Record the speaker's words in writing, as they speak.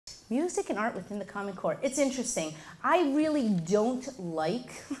music and art within the Common Core. It's interesting. I really don't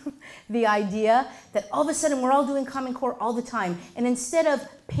like the idea that all of a sudden we're all doing Common Core all the time, and instead of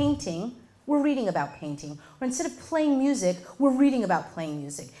painting, we're reading about painting. Or instead of playing music, we're reading about playing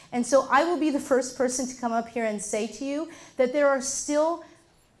music. And so I will be the first person to come up here and say to you that there are still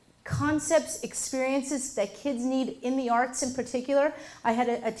concepts, experiences that kids need in the arts in particular. I had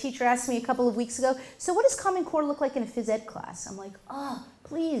a teacher ask me a couple of weeks ago, so what does Common Core look like in a phys ed class? I'm like, oh,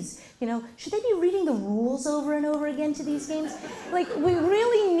 please, should they be reading the rules over and over again to these games? Like, we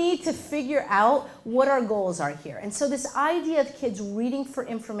really need to figure out what our goals are here. And so this idea of kids reading for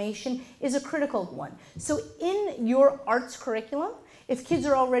information is a critical one. So in your arts curriculum, if kids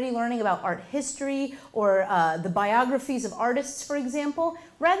are already learning about art history or the biographies of artists, for example,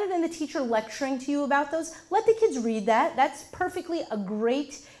 rather than the teacher lecturing to you about those, let the kids read that. That's perfectly a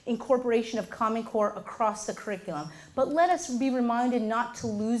great incorporation of Common Core across the curriculum. But let us be reminded not to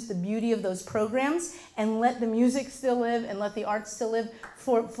lose the beauty of those programs and let the music still live and let the art still live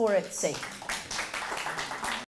for its sake.